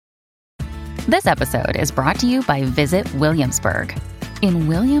This episode is brought to you by Visit Williamsburg. In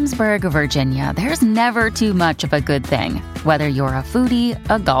Williamsburg, Virginia, there's never too much of a good thing. Whether you're a foodie,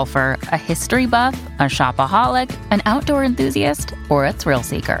 a golfer, a history buff, a shopaholic, an outdoor enthusiast, or a thrill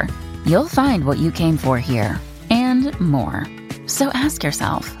seeker, you'll find what you came for here and more. So ask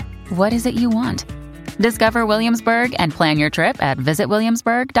yourself, what is it you want? Discover Williamsburg and plan your trip at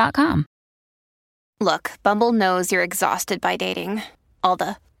visitwilliamsburg.com. Look, Bumble knows you're exhausted by dating. All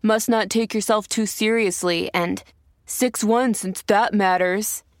the must not take yourself too seriously and 6'1" since that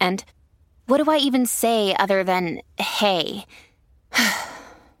matters. And what do I even say other than, hey?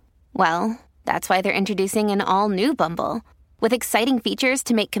 Well, that's why they're introducing an all-new Bumble, with exciting features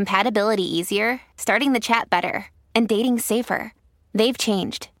to make compatibility easier, starting the chat better, and dating safer. They've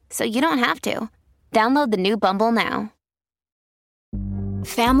changed, so you don't have to. Download the new Bumble now.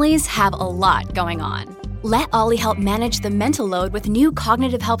 Families have a lot going on. Let Ollie help manage the mental load with new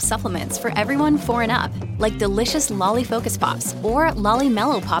cognitive help supplements for everyone 4 and up, like delicious Lolly Focus Pops or Lolly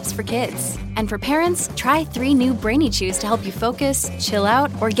Mellow Pops for kids. And for parents, try 3 new Brainy Chews to help you focus, chill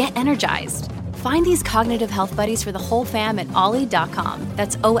out, or get energized. Find these cognitive health buddies for the whole fam at ollie.com.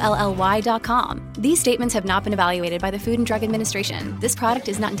 That's OLLY.com. These statements have not been evaluated by the Food and Drug Administration. This product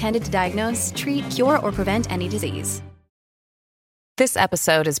is not intended to diagnose, treat, cure, or prevent any disease. This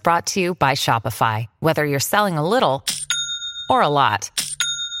episode is brought to you by Shopify. Whether you're selling a little or a lot,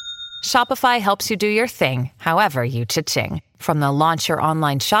 Shopify helps you do your thing, however you cha-ching. From the launch your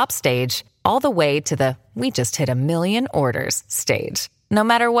online shop stage, all the way to the we just hit 1 million orders stage. No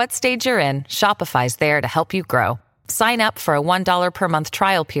matter what stage you're in, Shopify's there to help you grow. Sign up for a $1 per month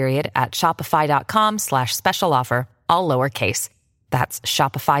trial period at shopify.com/special offer, all lowercase. That's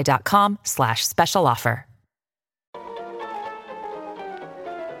shopify.com/special offer.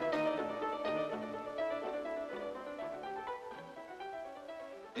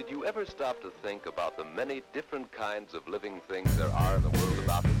 Did you ever stop to think about the many different kinds of living things there are in the world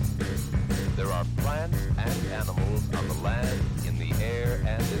about us? There are plants and animals on the land, in the air,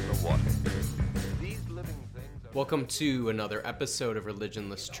 and in the water. These living things are... Welcome to another episode of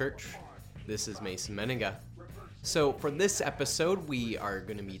Religionless Church. This is Mason Menninga. So for this episode, we are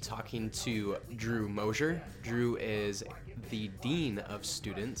going to be talking to Drew Moser. Drew is the Dean of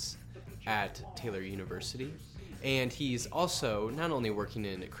Students at Taylor University. And he's also not only working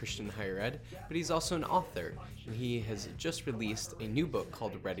in Christian higher ed, but he's also an author. And he has just released a new book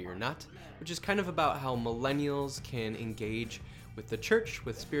called Ready or Not, which is kind of about how millennials can engage with the church,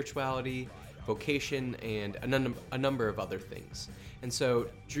 with spirituality, vocation, and a number of other things. And so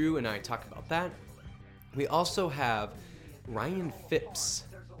Drew and I talk about that. We also have Ryan Phipps,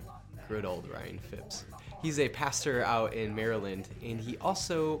 good old Ryan Phipps. He's a pastor out in Maryland, and he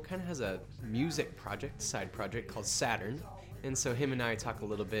also kind of has a music project, side project called Saturn. And so him and I talk a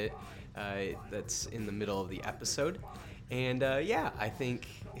little bit. That's in the middle of the episode. And I think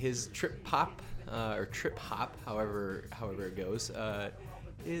his trip hop, however it goes,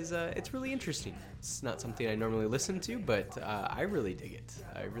 it's really interesting. It's not something I normally listen to, but I really dig it.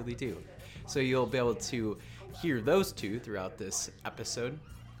 I really do. So you'll be able to hear those two throughout this episode.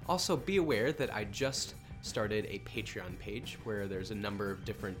 Also, be aware that I just started a Patreon page where there's a number of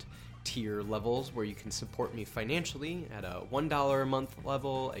different tier levels where you can support me financially at a $1 a month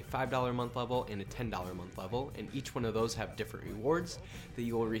level, a $5 a month level, and a $10 a month level. And each one of those have different rewards that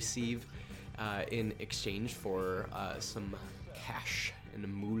you will receive in exchange for some cash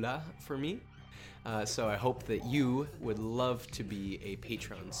and moolah for me. So I hope that you would love to be a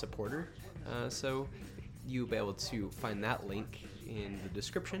Patreon supporter. So you'll be able to find that link in the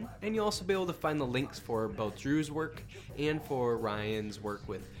description, and you'll also be able to find the links for both Drew's work and for Ryan's work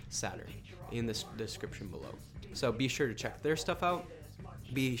with Saturn in the description below. So be sure to check their stuff out.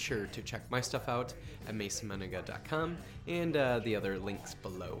 Be sure to check my stuff out at masonmenninga.com and the other links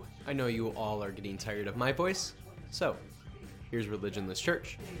below. I know you all are getting tired of my voice, so here's Religionless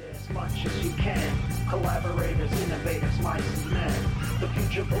Church. As much as you can, collaborators, innovators, mice and men. The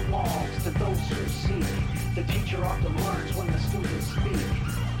future belongs to those who seek. The teacher often learns when the students speak.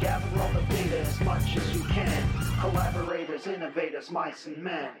 Gather all the data as much as you can. Collaborators, innovators, mice and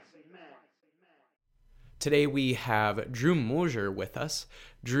men. Today we have Drew Moser with us.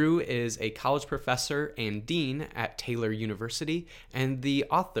 Drew is a college professor and dean at Taylor University and the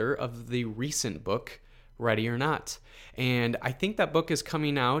author of the recent book, Ready or Not. And I think that book is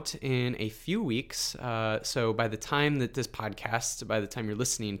coming out in a few weeks. So by the time that this podcast, by the time you're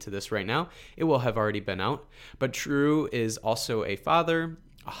listening to this right now, it will have already been out. But Drew is also a father,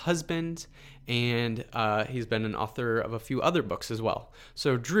 a husband, and he's been an author of a few other books as well.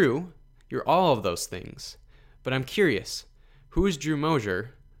 So Drew, you're all of those things. But I'm curious, who is Drew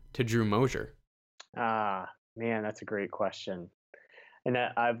Moser to Drew Moser? Man, that's a great question. And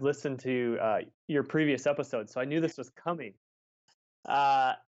I've listened to your previous episode, so I knew this was coming.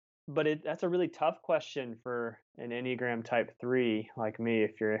 Uh, but that's a really tough question for an Enneagram Type 3 like me,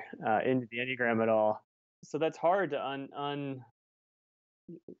 if you're into the Enneagram at all. So that's hard to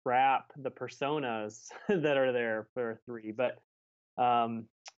unwrap the personas that are there for a 3. But um,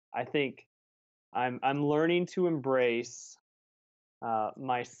 I think I'm learning to embrace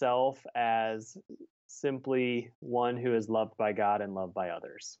myself as simply one who is loved by God and loved by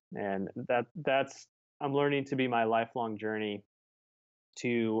others. And that's I'm learning to be my lifelong journey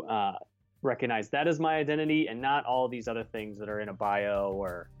to recognize that as my identity and not all these other things that are in a bio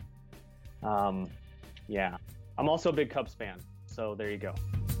or yeah. I'm also a big Cubs fan, so there you go.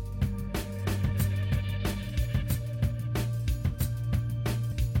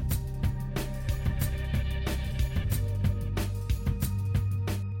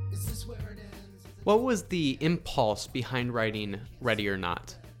 What was the impulse behind writing Ready or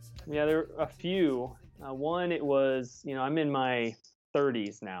Not? Yeah, there are a few. One, it was, I'm in my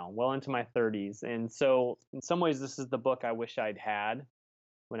 30s now, well into my 30s. And so, in some ways, this is the book I wish I'd had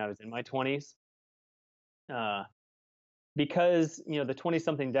when I was in my 20s. Because, the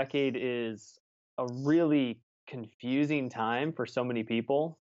 20-something decade is a really confusing time for so many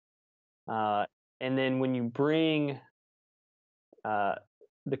people. And then when you bring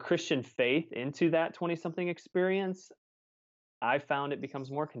the Christian faith into that 20-something experience, I found it becomes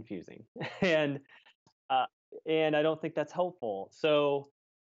more confusing. and uh, and I don't think that's helpful. So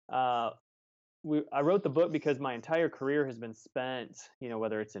uh, I wrote the book because my entire career has been spent,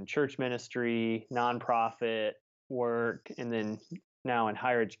 whether it's in church ministry, nonprofit work, and then now in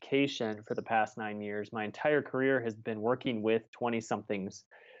higher education for the past 9 years. My entire career has been working with 20-somethings,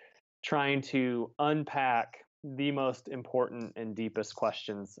 trying to unpack the most important and deepest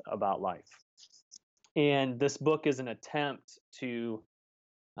questions about life. And this book is an attempt to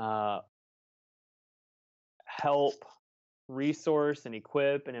help resource and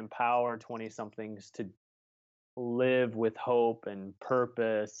equip and empower 20-somethings to live with hope and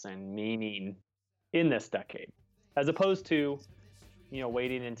purpose and meaning in this decade, as opposed to,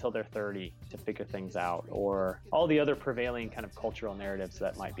 waiting until they're 30 to figure things out, or all the other prevailing kind of cultural narratives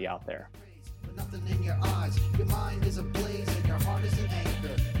that might be out there. Nothing in your eyes, your mind is ablaze and your heart is an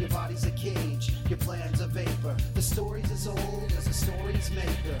anchor. Your body's a cage, your plan's a vapor. The story's as old as the story's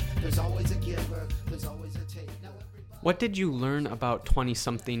maker. There's always a giver, there's always a taker. What did you learn about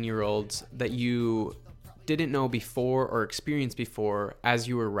 20-something-year-olds that you didn't know before or experienced before as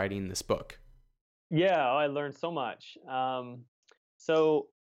you were writing this book? Yeah, I learned so much. So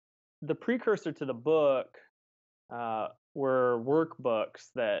the precursor to the book were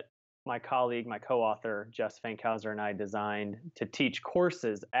workbooks that my colleague, my co-author, Jess Fankhauser, and I designed to teach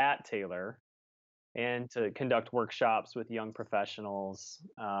courses at Taylor and to conduct workshops with young professionals,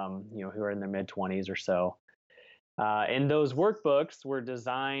 who are in their mid-20s or so. And those workbooks were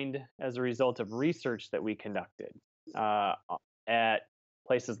designed as a result of research that we conducted at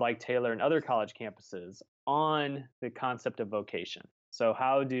places like Taylor and other college campuses on the concept of vocation. So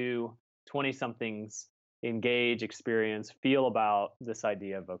how do 20-somethings engage, experience, feel about this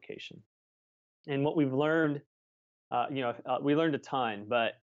idea of vocation? And what we've learned, we learned a ton,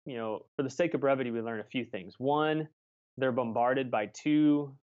 but, for the sake of brevity, we learned a few things. One, they're bombarded by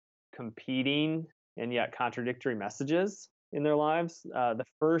two competing and yet contradictory messages in their lives. The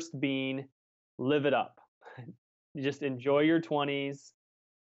first being, live it up. Just enjoy your 20s,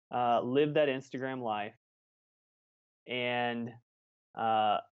 live that Instagram life. And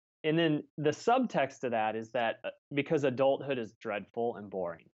then the subtext of that is that because adulthood is dreadful and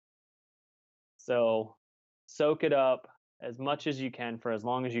boring. So soak it up as much as you can for as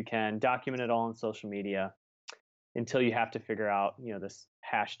long as you can, document it all on social media until you have to figure out, this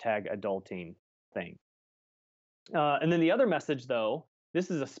hashtag adulting thing. And then the other message, though, this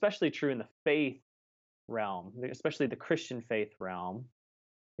is especially true in the faith realm, especially the Christian faith realm,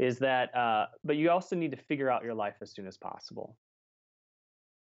 is that, but you also need to figure out your life as soon as possible.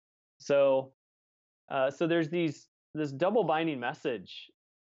 So there's this double binding message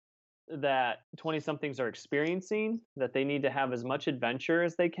that 20-somethings are experiencing, that they need to have as much adventure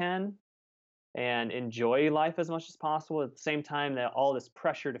as they can and enjoy life as much as possible, at the same time that all this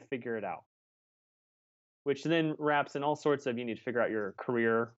pressure to figure it out, which then wraps in all sorts of, you need to figure out your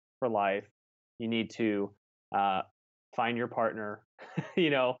career for life. You need to find your partner,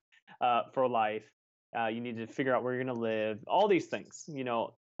 for life. You need to figure out where you're going to live, all these things,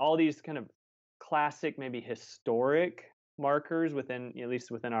 all these kind of classic, maybe historic markers within, at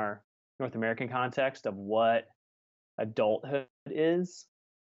least within our North American context of what adulthood is.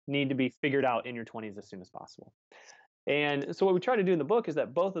 need to be figured out in your 20s as soon as possible. And so what we try to do in the book is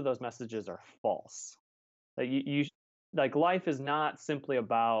that both of those messages are false. Like like life is not simply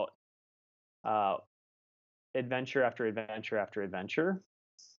about adventure after adventure after adventure.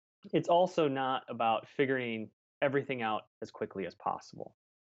 It's also not about figuring everything out as quickly as possible.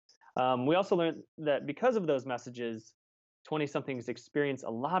 We also learned that because of those messages, 20-somethings experience a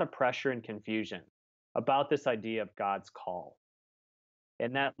lot of pressure and confusion about this idea of God's call.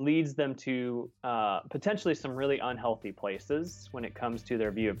 And that leads them to potentially some really unhealthy places when it comes to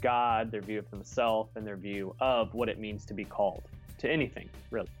their view of God, their view of themselves, and their view of what it means to be called to anything,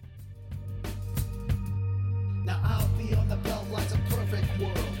 really. Now out beyond the belt lies a perfect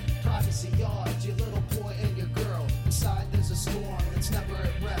world. Privacy yards, your little boy and your girl. Inside there's a storm that's never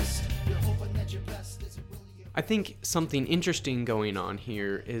at rest. You're hoping that your best isn't really your... I think something interesting going on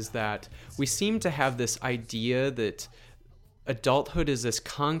here is that we seem to have this idea that adulthood is this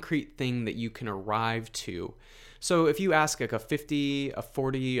concrete thing that you can arrive to. So if you ask like a 50, a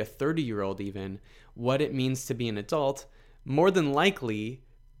 40, a 30-year-old even what it means to be an adult, more than likely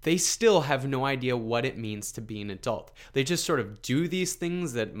they still have no idea what it means to be an adult. They just sort of do these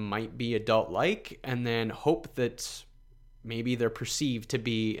things that might be adult-like and then hope that maybe they're perceived to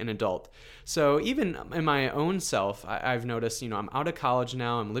be an adult. So even in my own self, I've noticed, I'm out of college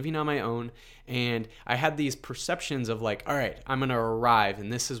now, I'm living on my own, and I had these perceptions of like, all right, I'm going to arrive,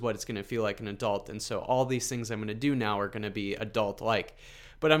 and this is what it's going to feel like an adult, and so all these things I'm going to do now are going to be adult-like.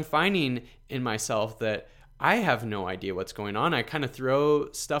 But I'm finding in myself that I have no idea what's going on. I kind of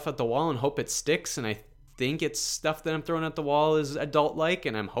throw stuff at the wall and hope it sticks, and I think it's stuff that I'm throwing at the wall is adult-like,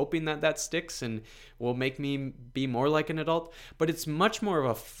 and I'm hoping that that sticks and will make me be more like an adult. But it's much more of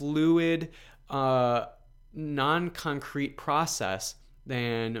a fluid, non-concrete process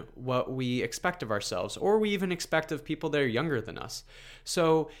than what we expect of ourselves, or we even expect of people that are younger than us.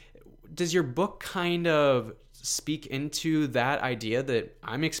 So does your book kind of speak into that idea that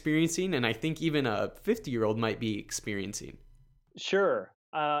I'm experiencing, and I think even a 50-year-old might be experiencing? Sure.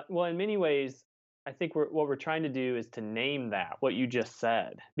 Well, in many ways, I think what we're trying to do is to name that, what you just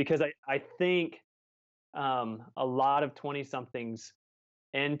said, because I think a lot of 20-somethings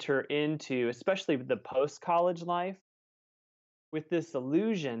enter into, especially the post-college life, with this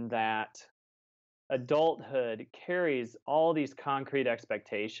illusion that adulthood carries all these concrete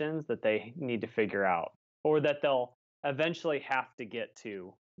expectations that they need to figure out, or that they'll eventually have to get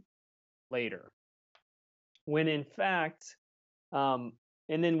to later. When in fact, and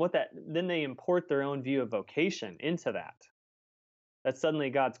then they import their own view of vocation into that. That suddenly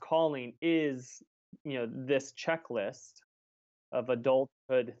God's calling is, this checklist of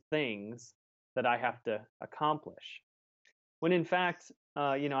adulthood things that I have to accomplish. When in fact,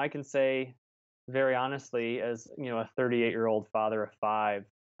 I can say very honestly, as a 38-year-old father of 5,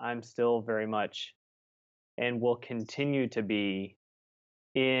 I'm still very much and will continue to be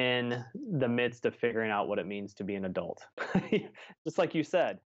in the midst of figuring out what it means to be an adult. Just like you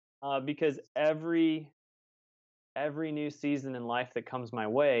said, because every new season in life that comes my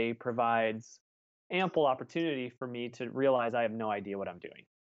way provides ample opportunity for me to realize I have no idea what I'm doing,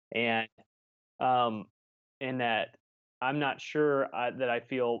 and that I'm not sure that I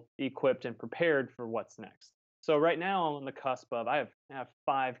feel equipped and prepared for what's next. So right now I'm on the cusp of I have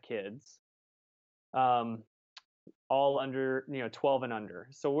 5 kids, all under 12 and under.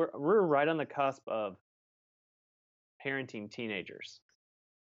 So we're right on the cusp of parenting teenagers.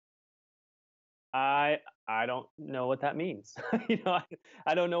 I don't know what that means.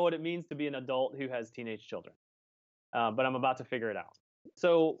 I don't know what it means to be an adult who has teenage children, but I'm about to figure it out.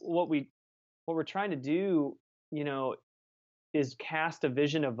 So what we're trying to do, is cast a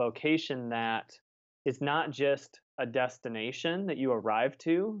vision of vocation that is not just a destination that you arrive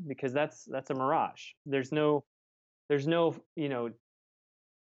to, because that's a mirage. There's no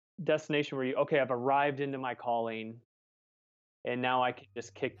destination where I've arrived into my calling and now I can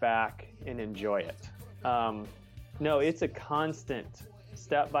just kick back and enjoy it. No, it's a constant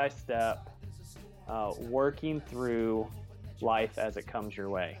step-by-step working through life as it comes your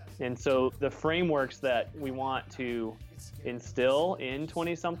way. And so the frameworks that we want to instill in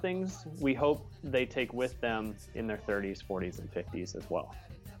 20-somethings, we hope they take with them in their 30s, 40s, and 50s as well.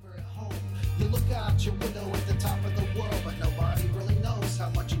 You look out your window at the top of the world, but nobody really knows how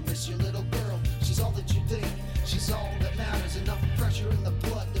much you miss your little girl. She's all that you think, she's all that matters. Enough pressure in the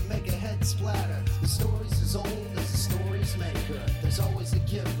blood to make a head splatter. The story's as old as the story's maker. There's always a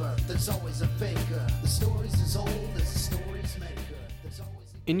giver, there's always a faker. The story's as old as the story's maker.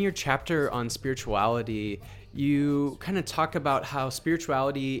 In your chapter on spirituality, you kind of talk about how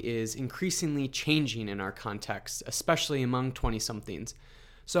spirituality is increasingly changing in our context, especially among 20-somethings.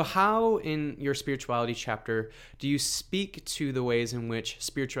 So how, in your spirituality chapter, do you speak to the ways in which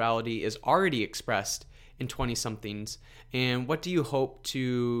spirituality is already expressed in 20-somethings, and what do you hope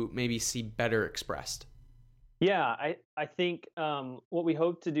to maybe see better expressed? Yeah, I think what we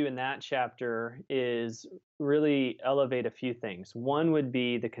hope to do in that chapter is really elevate a few things. One would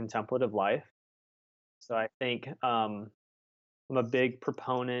be the contemplative life. So I think I'm a big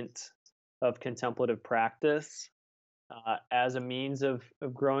proponent of contemplative practice as a means of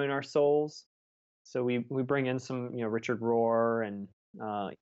growing our souls. So we bring in some, Richard Rohr and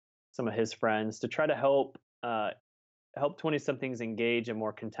some of his friends to try to help 20-somethings engage a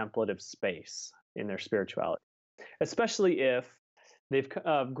more contemplative space in their spirituality, especially if they've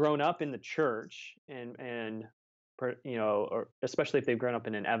grown up in the church or especially if they've grown up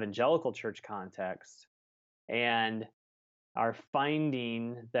in an evangelical church context and are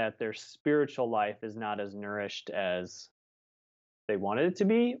finding that their spiritual life is not as nourished as they wanted it to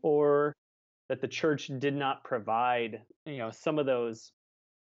be, or that the church did not provide, some of those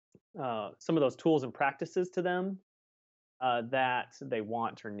tools and practices to them that they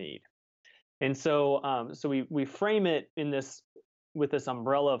want or need. And so, we frame it with this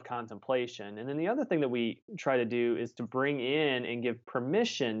umbrella of contemplation. And then the other thing that we try to do is to bring in and give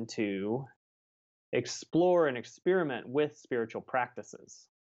permission to explore and experiment with spiritual practices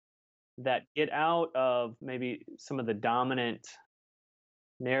that get out of maybe some of the dominant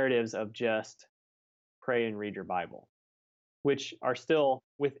narratives of just pray and read your Bible, which are still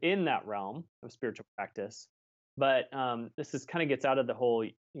within that realm of spiritual practice. But this is kind of gets out of the whole,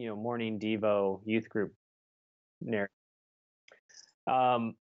 morning Devo youth group narrative.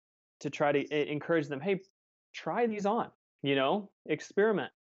 To try to encourage them, hey, try these on,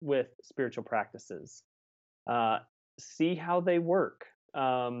 experiment with spiritual practices, see how they work,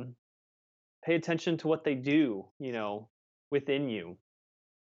 pay attention to what they do, within you.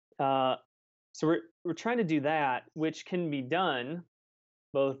 So we're trying to do that, which can be done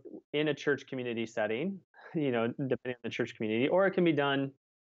both in a church community setting, depending on the church community, or it can be done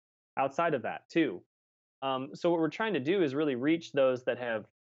outside of that too. So what we're trying to do is really reach those that have,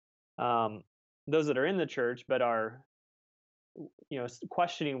 those that are in the church but are,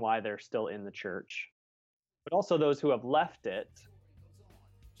 questioning why they're still in the church, but also those who have left it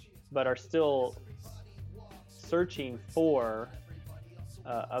but are still searching for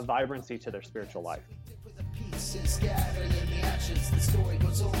a vibrancy to their spiritual life.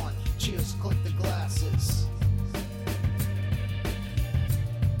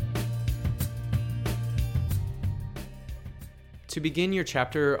 To begin your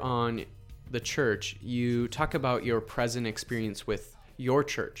chapter on the church, you talk about your present experience with your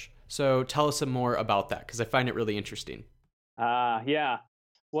church. So tell us some more about that, because I find it really interesting. Yeah.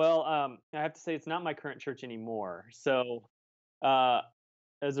 Well, I have to say it's not my current church anymore. So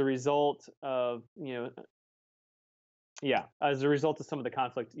as a result of, as a result of some of the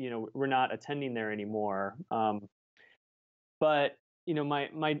conflict, we're not attending there anymore. But,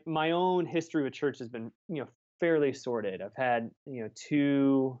 my own history with church has been, fairly sorted. I've had,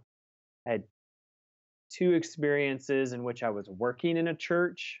 two experiences in which I was working in a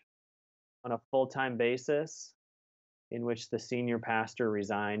church on a full-time basis, in which the senior pastor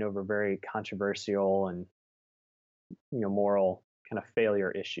resigned over very controversial and, moral kind of failure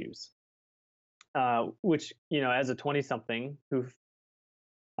issues. Which, as a 20-something who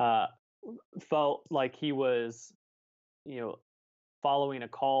felt like he was, following a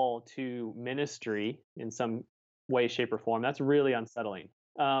call to ministry in some way, shape, or form, that's really unsettling.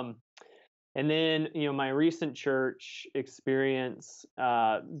 And then, my recent church experience,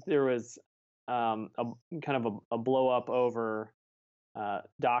 there was a kind of a blow up over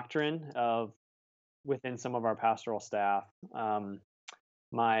doctrine within some of our pastoral staff.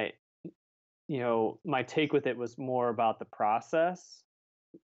 My take with it was more about the process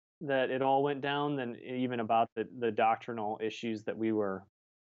that it all went down than even about the doctrinal issues that we were,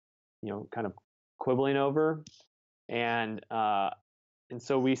 kind of quibbling over. And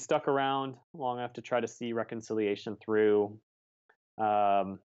so we stuck around long enough to try to see reconciliation through.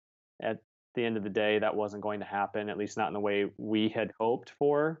 At the end of the day, that wasn't going to happen, at least not in the way we had hoped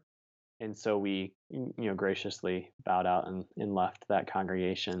for. And so we, graciously bowed out and left that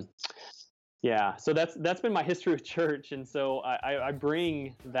congregation. Yeah, so that's been my history with church, and so I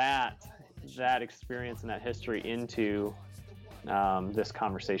bring that experience and that history into this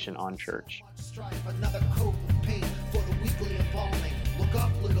conversation on church. Another coat of paint for the weekly embalming. Look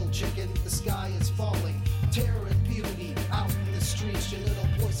up, little chicken, the sky is falling. Terror and beauty out in the streets. Your little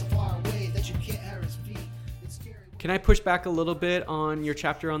boy so far away that you can't hear his feet. It's scary. Can I push back a little bit on your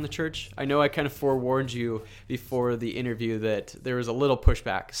chapter on the church? I know I kind of forewarned you before the interview that there was a little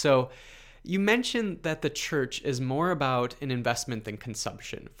pushback. So you mentioned that the church is more about an investment than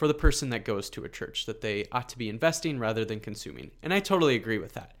consumption for the person that goes to a church, that they ought to be investing rather than consuming. And I totally agree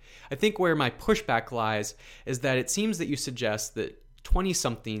with that. I think where my pushback lies is that it seems that you suggest that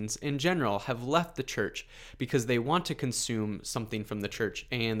 20-somethings in general have left the church because they want to consume something from the church,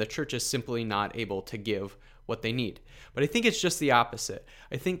 and the church is simply not able to give what they need. But I think it's just the opposite.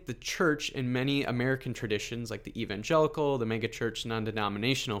 I think the church in many American traditions, like the evangelical, the megachurch,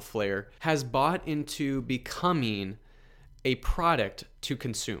 non-denominational flair, has bought into becoming a product to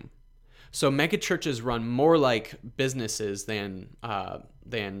consume. So megachurches run more like businesses than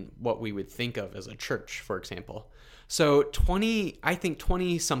what we would think of as a church, for example. So I think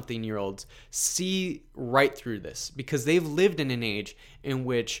 20-something-year-olds see right through this because they've lived in an age in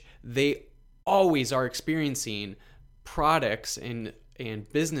which they always are experiencing products and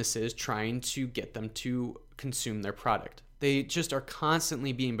businesses trying to get them to consume their product. They just are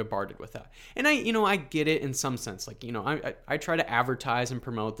constantly being bombarded with that. And I get it in some sense. Like, I try to advertise and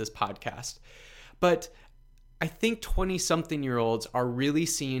promote this podcast. But I think 20-something-year-olds are really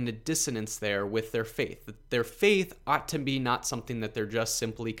seeing a dissonance there with their faith. Their faith ought to be not something that they're just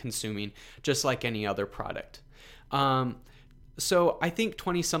simply consuming, just like any other product. So I think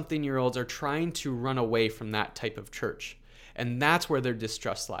 20-something-year-olds are trying to run away from that type of church. And that's where their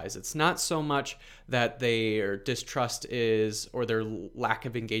distrust lies. It's not so much that their distrust is, or their lack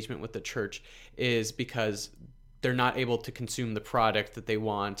of engagement with the church is because they're not able to consume the product that they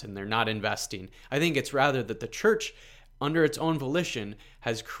want and they're not investing. I think it's rather that the church, under its own volition,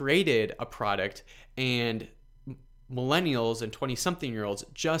 has created a product, and millennials and 20-something-year-olds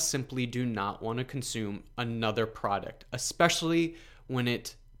just simply do not want to consume another product, especially when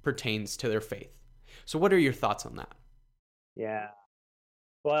it pertains to their faith. So what are your thoughts on that? Yeah.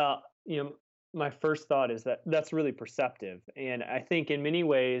 Well, my first thought is that that's really perceptive. And I think in many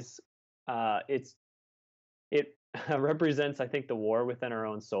ways, it represents, I think, the war within our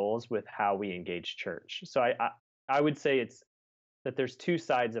own souls with how we engage church. So I would say it's that there's two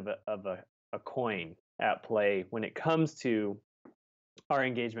sides of a coin at play when it comes to our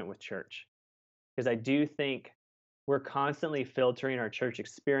engagement with church. Because I do think we're constantly filtering our church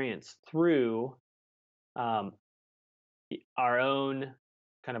experience through our own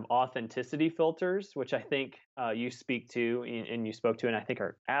kind of authenticity filters, which I think you speak to and you spoke to, and I think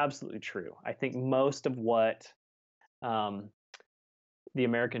are absolutely true. I think most of what the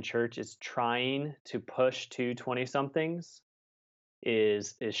American church is trying to push to 20-somethings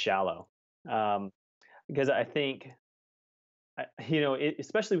is shallow. Because I think,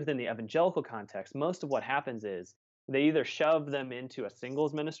 especially within the evangelical context, most of what happens is they either shove them into a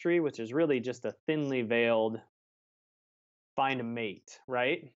singles ministry, which is really just a thinly veiled find a mate,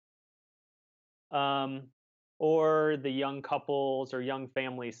 right? Or the young couples or young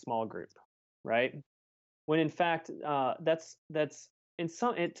families small group, right? When in fact, that's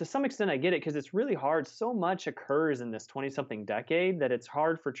to some extent I get it, because it's really hard. So much occurs in this 20-something decade that it's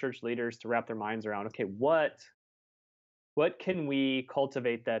hard for church leaders to wrap their minds around. Okay, what can we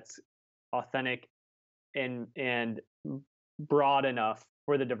cultivate that's authentic and broad enough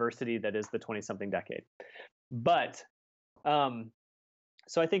for the diversity that is the 20-something decade? But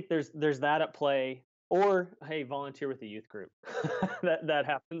so I think there's that at play. Or hey, volunteer with a youth group. that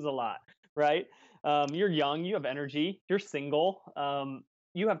happens a lot, right? You're young, you have energy, you're single,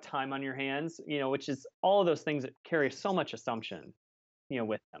 you have time on your hands, which is all of those things that carry so much assumption,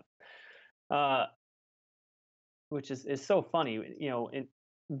 with them. Which is so funny,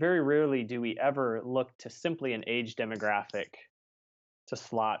 very rarely do we ever look to simply an age demographic to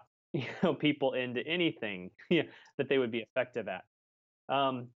slot, people into anything that they would be effective at.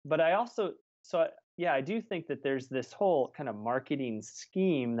 But I also, I do think that there's this whole kind of marketing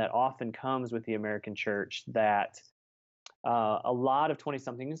scheme that often comes with the American church that a lot of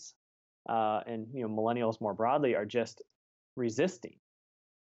 20-somethings and millennials more broadly are just resisting,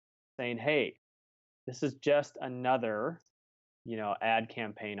 saying, "Hey, this is just another ad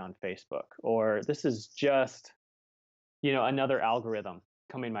campaign on Facebook, or this is just another algorithm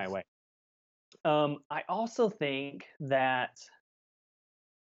coming my way." I also think that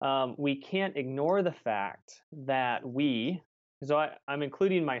we can't ignore the fact that so I'm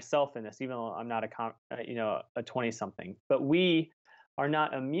including myself in this, even though I'm not a 20-something, but we are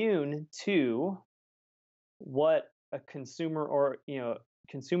not immune to what a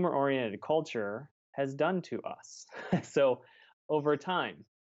consumer-oriented culture has done to us. So over time.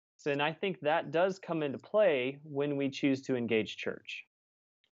 And I think that does come into play when we choose to engage church.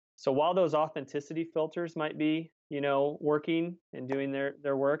 So while those authenticity filters might be working and doing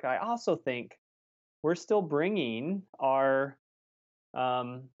their work, I also think we're still bringing our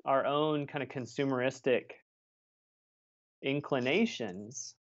own kind of consumeristic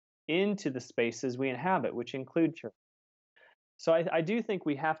inclinations into the spaces we inhabit, which include church. So I do think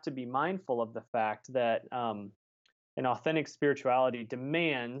we have to be mindful of the fact that an authentic spirituality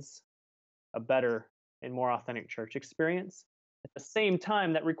demands a better and more authentic church experience. At the same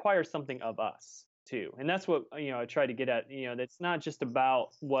time, that requires something of us too, and that's what I try to get at. That's not just about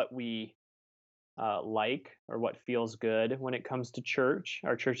what we like or what feels good when it comes to church,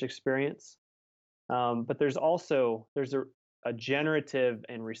 our church experience, but there's a generative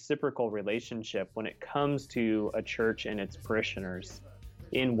and reciprocal relationship when it comes to a church and its parishioners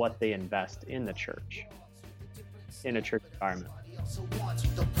in what they invest in the church, in a church environment. Also wants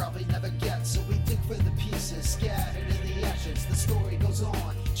what they'll probably never get, so we dig for the pieces scattered in the ashes. The story goes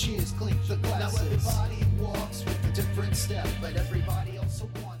on, cheers, clink the glasses. Now everybody walks with a different step, but everybody also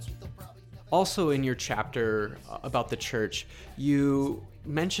wants what they'll probably never get. Also in your chapter about the church, you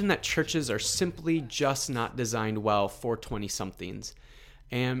mentioned that churches are simply just not designed well for 20-somethings.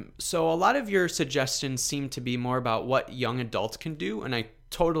 And so a lot of your suggestions seem to be more about what young adults can do, and I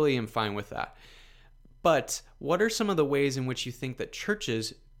totally am fine with that. But what are some of the ways in which you think that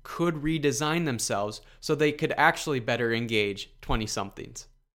churches could redesign themselves so they could actually better engage 20-somethings?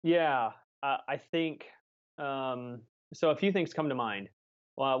 Yeah, I think so. A few things come to mind.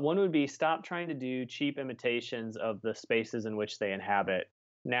 One would be stop trying to do cheap imitations of the spaces in which they inhabit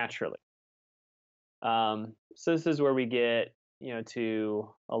naturally. So this is where we get to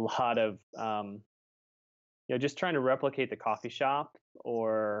a lot of just trying to replicate the coffee shop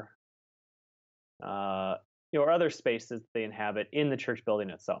or or other spaces they inhabit in the church building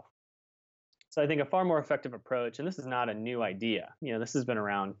itself. So I think a far more effective approach, and this is not a new idea, this has been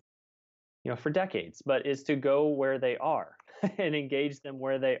around, for decades, but is to go where they are and engage them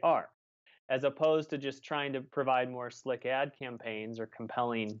where they are, as opposed to just trying to provide more slick ad campaigns or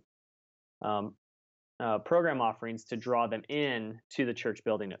compelling program offerings to draw them in to the church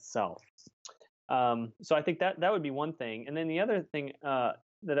building itself. So I think that would be one thing. And then the other thing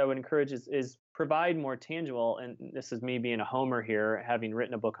that I would encourage is provide more tangible, and this is me being a homer here, having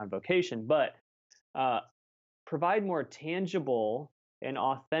written a book on vocation, but provide more tangible and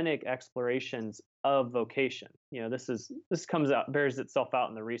authentic explorations of vocation. This bears itself out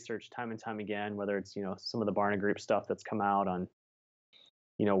in the research time and time again, whether it's, some of the Barna Group stuff that's come out on,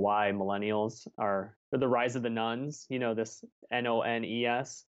 why millennials or the rise of the nuns, this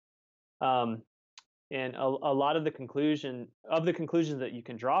NONES. And a lot of the conclusions that you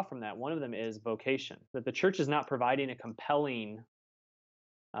can draw from that, one of them is vocation, that the church is not providing a compelling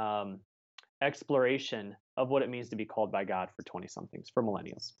exploration of what it means to be called by God for 20-somethings, for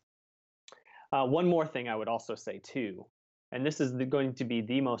millennials. One more thing I would also say too, and this is going to be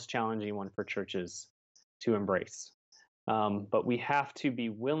the most challenging one for churches to embrace, but we have to be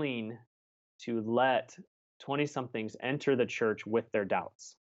willing to let 20-somethings enter the church with their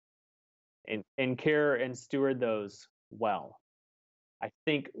doubts. And care and steward those well. I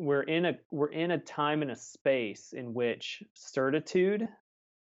think we're in a time and a space in which certitude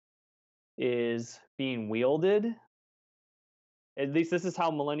is being wielded. At least this is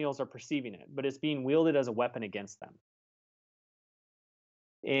how millennials are perceiving it, but it's being wielded as a weapon against them.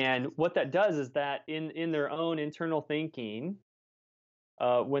 And what that does is that in their own internal thinking,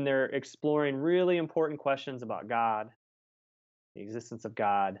 when they're exploring really important questions about God, the existence of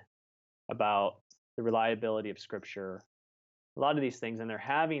God, about the reliability of Scripture, a lot of these things, and they're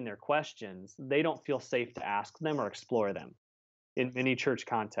having their questions, they don't feel safe to ask them or explore them in many church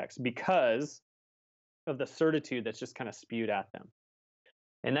contexts because of the certitude that's just kind of spewed at them.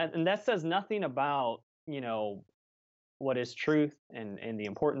 And that says nothing about, what is truth and the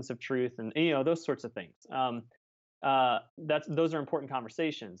importance of truth and, those sorts of things. Those are important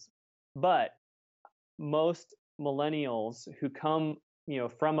conversations. But most millennials who come,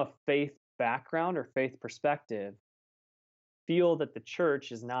 from a faith background or faith perspective feel that the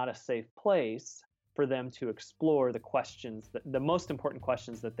church is not a safe place for them to explore the questions, the most important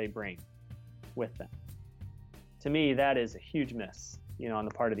questions that they bring with them. To me, that is a huge miss, on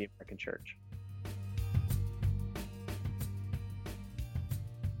the part of the American church.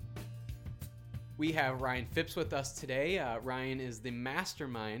 We have Ryan Phipps with us today. Ryan is the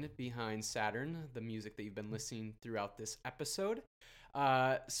mastermind behind Saturn, the music that you've been listening throughout this episode.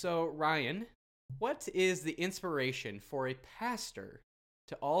 So Ryan, what is the inspiration for a pastor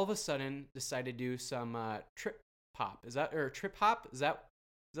to all of a sudden decide to do some trip hop? Is that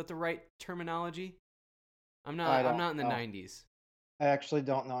the right terminology? I'm not in the 90s. I actually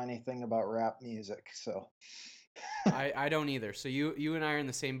don't know anything about rap music, so I don't either. So you and I are in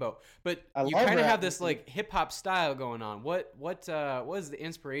the same boat. But I you love kind of rap have this music. like hip hop style going on. What is the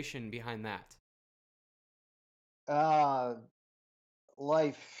inspiration behind that? Uh,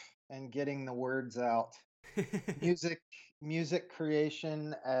 life and getting the words out. Music, music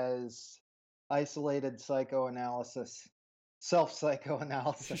creation as isolated psychoanalysis, self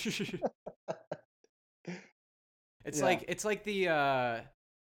psychoanalysis. Yeah. It's like the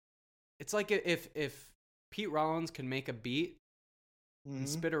it's like if Pete Rollins can make a beat and Hmm.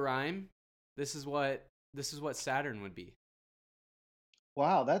 spit a rhyme, this is what Saturn would be.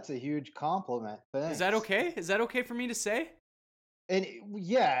 Wow, that's a huge compliment. Is that Thanks. okay? Is that okay for me to say? And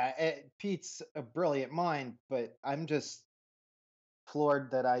yeah, Pete's a brilliant mind, but I'm just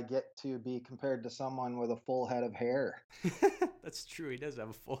floored that I get to be compared to someone with a full head of hair. That's true. He does have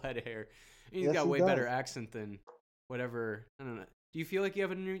a full head of hair. And he's Yes, got he way better does. accent than whatever. I don't know. Do you feel like you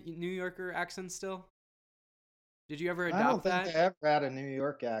have a New Yorker accent still? Did you ever I don't adopt think I that? ever had a New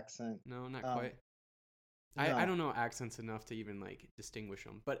York accent. No, not Um, quite. I no. don't know accents enough to even like distinguish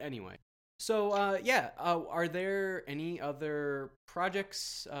them. But anyway. So are there any other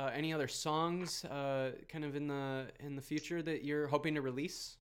projects, any other songs, kind of in the future that you're hoping to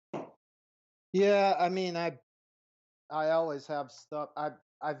release? Yeah, I mean, I always have stuff.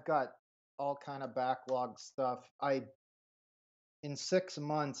 I've got all kind of backlog stuff. In 6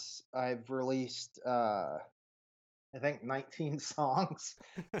 months I've released I think 19 songs.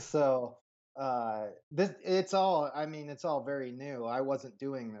 So this it's all I mean it's all very new. I wasn't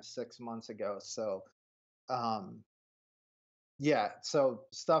doing this 6 months ago. So um yeah, so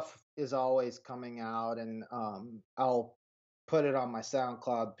stuff is always coming out, and I'll put it on my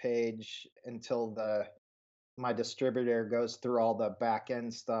SoundCloud page until the my distributor goes through all the back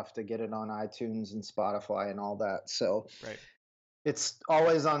end stuff to get it on iTunes and Spotify and all that. So Right. it's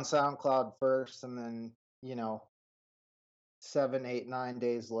always on SoundCloud first, and then, you know, 7, 8, 9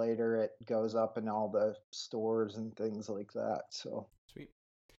 days later, it goes up in all the stores and things like that. So, Sweet.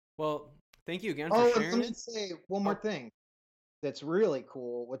 Well, thank you again for oh, and let sharing me it. say one more Oh, thing that's really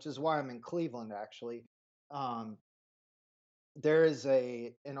cool, which is why I'm in Cleveland actually. Um, there is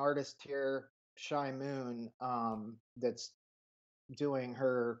an artist here, Shy Moon, that's doing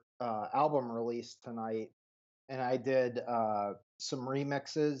her album release tonight, and I did some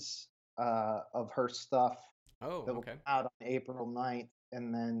remixes of her stuff oh, that will okay. come out on April 9th.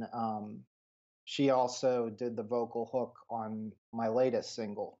 And then she also did the vocal hook on my latest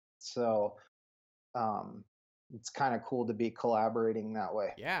single. So um, it's kind of cool to be collaborating that way.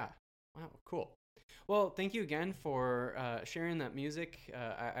 Yeah. Wow. Cool. Well, thank you again for sharing that music.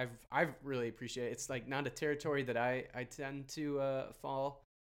 I've really appreciated it. It's like not a territory that I tend to fall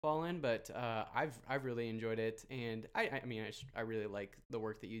in, but I've really enjoyed it, and I mean I really like the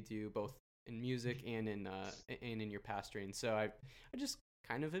work that you do both in music and in your pastoring. So I just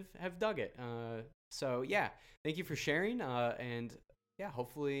kind of have dug it. So yeah, thank you for sharing. And yeah,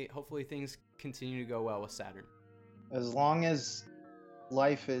 hopefully things continue to go well with Saturn. As long as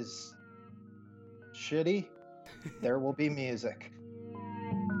life is shitty, there will be music.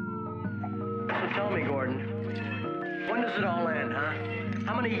 So tell me, Gordon, when does it all end, huh?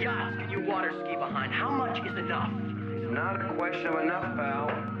 How many yachts can you water ski behind? How much is enough? Not a question of enough, pal.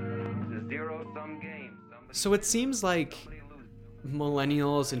 It's a zero-sum game. So it seems like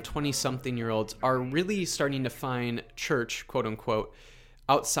millennials and 20-something-year-olds are really starting to find church, quote unquote,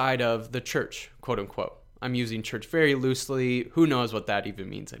 outside of the church, quote unquote. I'm using church very loosely. Who knows what that even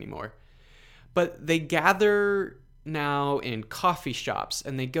means anymore? But they gather now in coffee shops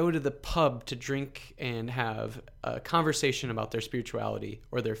and they go to the pub to drink and have a conversation about their spirituality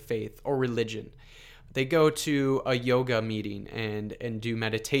or their faith or religion. They go to a yoga meeting and do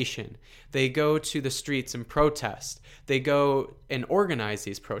meditation. They go to the streets and protest. They go and organize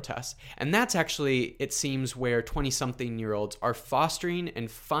these protests. And that's actually, it seems, where 20-something-year-olds are fostering and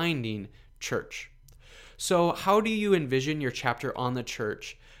finding church. So how do you envision your chapter on the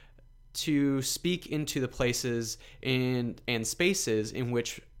church to speak into the places and spaces in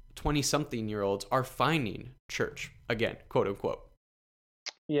which 20-something-year-olds are finding church, again, quote unquote?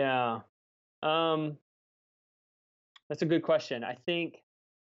 Yeah. That's a good question.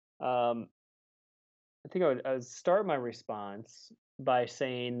 Um, I would start my response by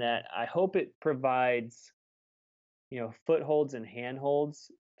saying that I hope it provides, footholds and handholds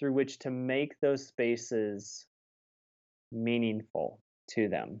through which to make those spaces meaningful to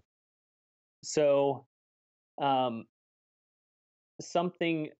them. So, um,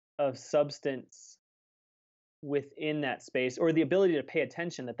 something of substance within that space, or the ability to pay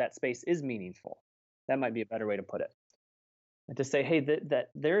attention that that space is meaningful. That might be a better way to put it. And to say, hey, that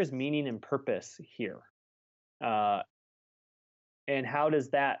there is meaning and purpose here. and how does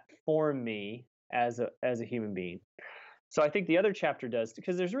that form me as a human being? So I think the other chapter does,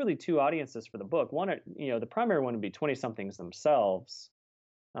 because there's really two audiences for the book. One, the primary one would be 20-somethings themselves,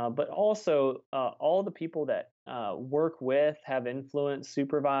 but also all the people that work with, have influence,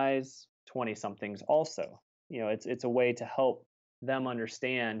 supervise 20-somethings also. It's a way to help them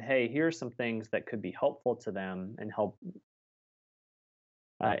understand, hey, here's some things that could be helpful to them and help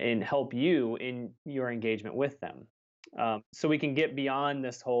you in your engagement with them. So we can get beyond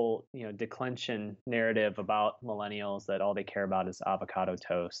this whole, declension narrative about millennials that all they care about is avocado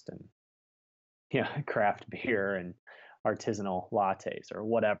toast and, craft beer and artisanal lattes or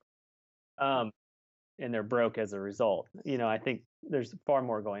whatever. And they're broke as a result. I think there's far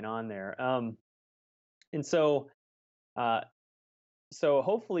more going on there. And so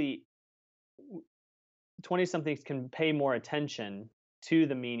hopefully 20-somethings can pay more attention to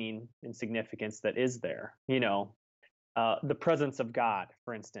the meaning and significance that is there. The presence of God,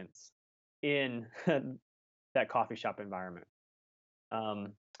 for instance, in that coffee shop environment,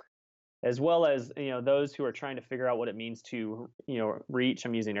 as well as those who are trying to figure out what it means to reach.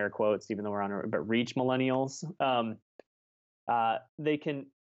 I'm using air quotes, even though we're on, but reach millennials. They can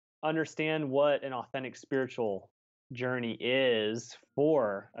understand what an authentic spiritual journey is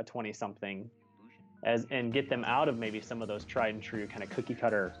for a 20-something, and get them out of maybe some of those tried and true kind of cookie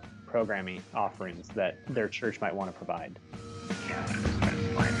cutter programming offerings that their church might want to provide.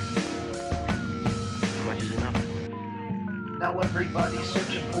 Now everybody's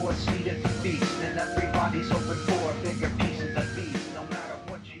searching for a seat at the feast, and everybody's hoping for a bigger piece of the feast, no matter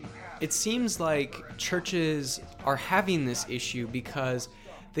what you have. It seems like churches are having this issue because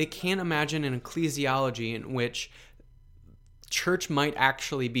they can't imagine an ecclesiology in which church might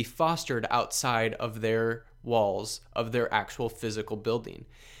actually be fostered outside of their walls of their actual physical building.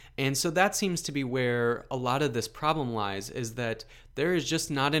 And so that seems to be where a lot of this problem lies, is that there is just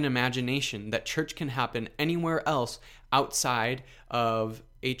not an imagination that church can happen anywhere else outside of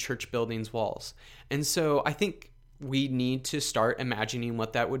a church building's walls. And so I think we need to start imagining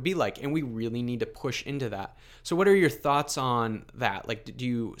what that would be like, and we really need to push into that. So what are your thoughts on that? Like, do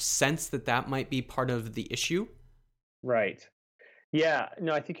you sense that that might be part of the issue? Right. Yeah,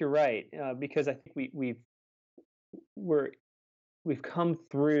 no, I think you're right, because I think we've come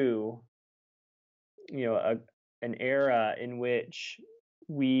through, an era in which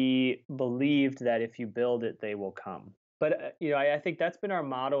we believed that if you build it, they will come. But I think that's been our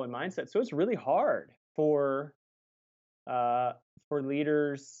motto and mindset. So it's really hard for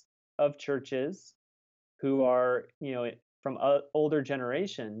leaders of churches who are from older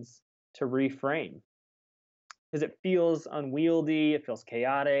generations to reframe, because it feels unwieldy, it feels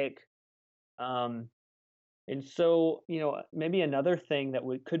chaotic. And so, maybe another thing that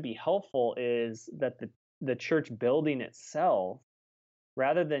could be helpful is that the church building itself,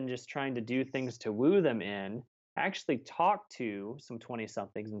 rather than just trying to do things to woo them in, actually talk to some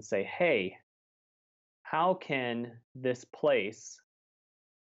 20-somethings and say, hey, how can this place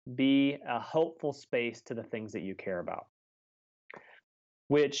be a helpful space to the things that you care about?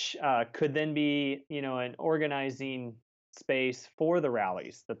 Which could then be, an organizing space for the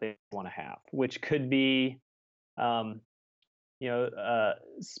rallies that they want to have, which could be,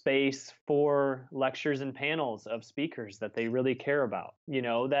 space for lectures and panels of speakers that they really care about,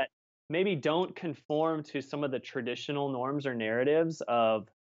 that maybe don't conform to some of the traditional norms or narratives of,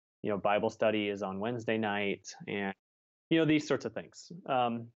 Bible study is on Wednesday night and, these sorts of things.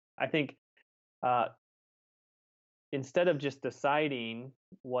 I think instead of just deciding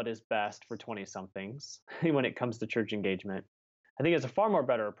what is best for 20-somethings when it comes to church engagement, I think it's a far more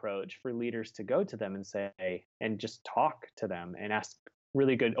better approach for leaders to go to them and say, and just talk to them and ask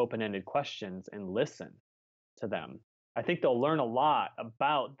really good open-ended questions and listen to them. I think they'll learn a lot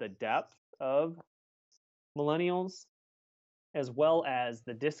about the depth of millennials, as well as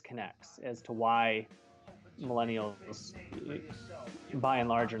the disconnects as to why millennials, by and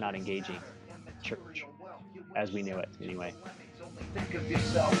large, are not engaging church as we knew it anyway. Think of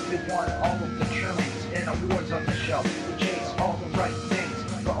yourself, you want all of the trimmings and awards on the shelf. You chase all the right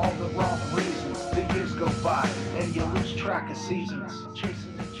things for all the wrong reasons. The years go by and you lose track of seasons.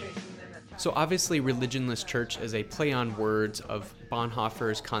 So obviously religionless church is a play on words of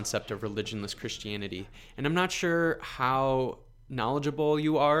Bonhoeffer's concept of religionless Christianity. And I'm not sure how knowledgeable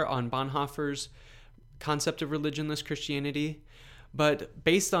you are on Bonhoeffer's concept of religionless Christianity, but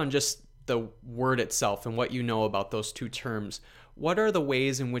based on just the word itself and what you know about those two terms, what are the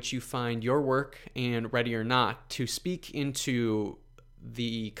ways in which you find your work and Ready or Not to speak into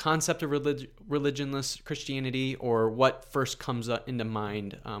the concept of religionless Christianity, or what first comes into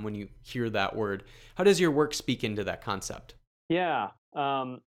mind when you hear that word? How does your work speak into that concept? Yeah.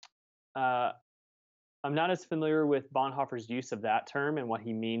 I'm not as familiar with Bonhoeffer's use of that term and what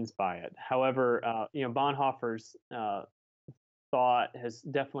he means by it. However, Bonhoeffer's thought has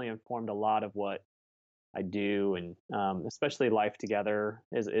definitely informed a lot of what I do, and especially Life Together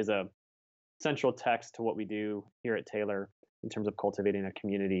is a central text to what we do here at Taylor in terms of cultivating a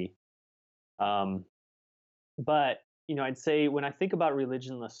community. But I'd say when I think about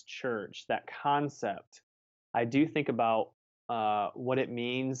religionless church, that concept, I do think about what it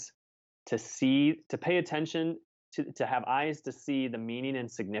means to pay attention, to have eyes to see the meaning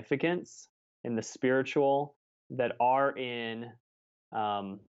and significance in the spiritual that are in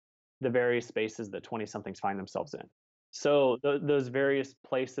the various spaces that 20-somethings find themselves in. So those various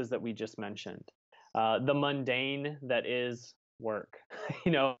places that we just mentioned, the mundane that is work,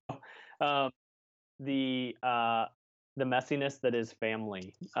 the messiness that is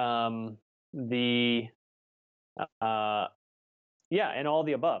family, and all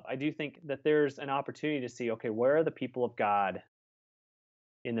the above. I do think that there's an opportunity to see, okay, where are the people of God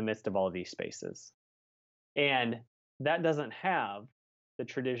in the midst of all of these spaces? And that doesn't have the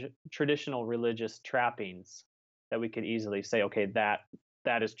traditional religious trappings that we could easily say, okay, that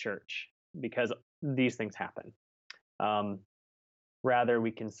is church, because these things happen. Rather,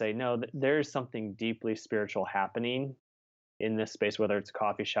 we can say, no, there's something deeply spiritual happening in this space, whether it's a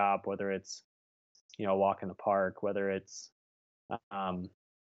coffee shop, whether it's, a walk in the park, whether it's, a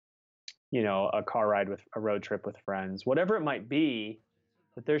car ride with a road trip with friends, whatever it might be,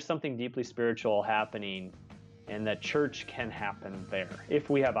 that there's something deeply spiritual happening, and that church can happen there if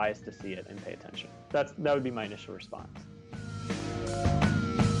we have eyes to see it and pay attention. That would be my initial response.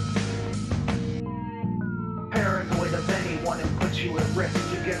 Paranoid of anyone who puts you at risk.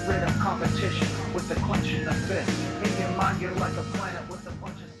 You get rid of competition with the clenching of fists. In your mind, you're like a planet with a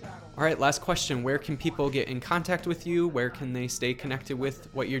bunch of satellites. All right, last question. Where can people get in contact with you? Where can they stay connected with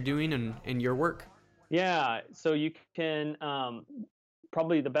what you're doing and your work? Yeah, so you can,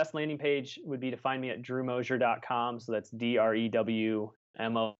 probably the best landing page would be to find me at drewmoser.com. So that's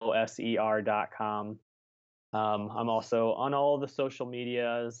DREWMOSER.com. I'm also on all the social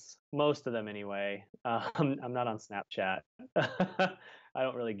medias, most of them anyway. I'm not on Snapchat. I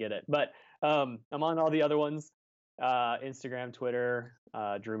don't really get it, but I'm on all the other ones. Instagram, Twitter,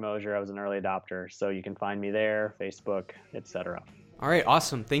 Drew Moser. I was an early adopter, so you can find me there, Facebook, etc. All right,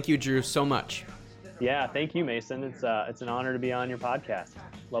 awesome. Thank you, Drew, so much. Yeah, thank you, Mason. It's an honor to be on your podcast.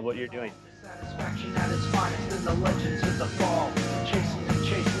 Love what you're doing. Satisfaction at its finest in the legends of the fall. Chasing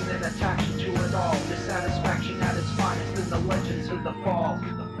and attaching to it all. Dissatisfaction at its finest in the legends of the fall.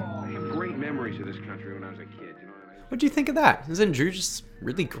 I have great memories of this country when I was a kid. What do you think of that? Isn't Drew just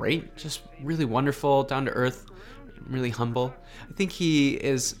really great? Just really wonderful, down to earth, really humble. I think he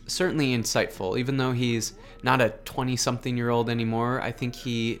is certainly insightful, even though he's not a 20-something-year-old anymore. I think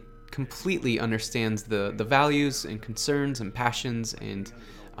he completely understands the values and concerns and passions and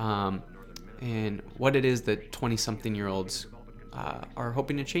what it is that 20-something-year-olds are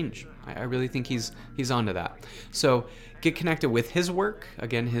hoping to change. I really think he's onto that. So get connected with his work.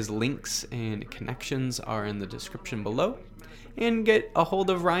 Again, his links and connections are in the description below. And get a hold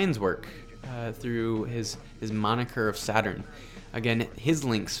of Ryan's work through his moniker of Saturn. Again, his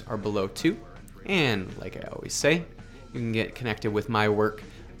links are below too. And like I always say, you can get connected with my work,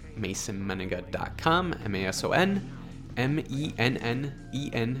 masonmenenga.com,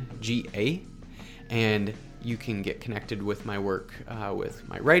 MasonMenenga. And you can get connected with my work with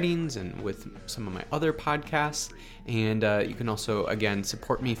my writings and with some of my other podcasts. And you can also, again,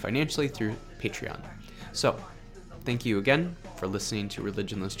 support me financially through Patreon. So, thank you again for listening to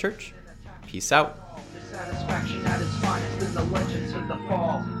Religionless Church. Peace out. Dissatisfaction at its finest in the legends of the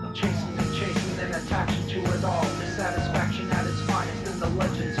fall. Chasing and attaching to it all. Dissatisfaction at its finest in the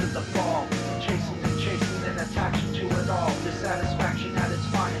legends of the fall. Chasing and attaching to it all. Dissatisfaction at its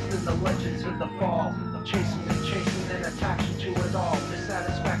finest in the legends of the fall. Chasing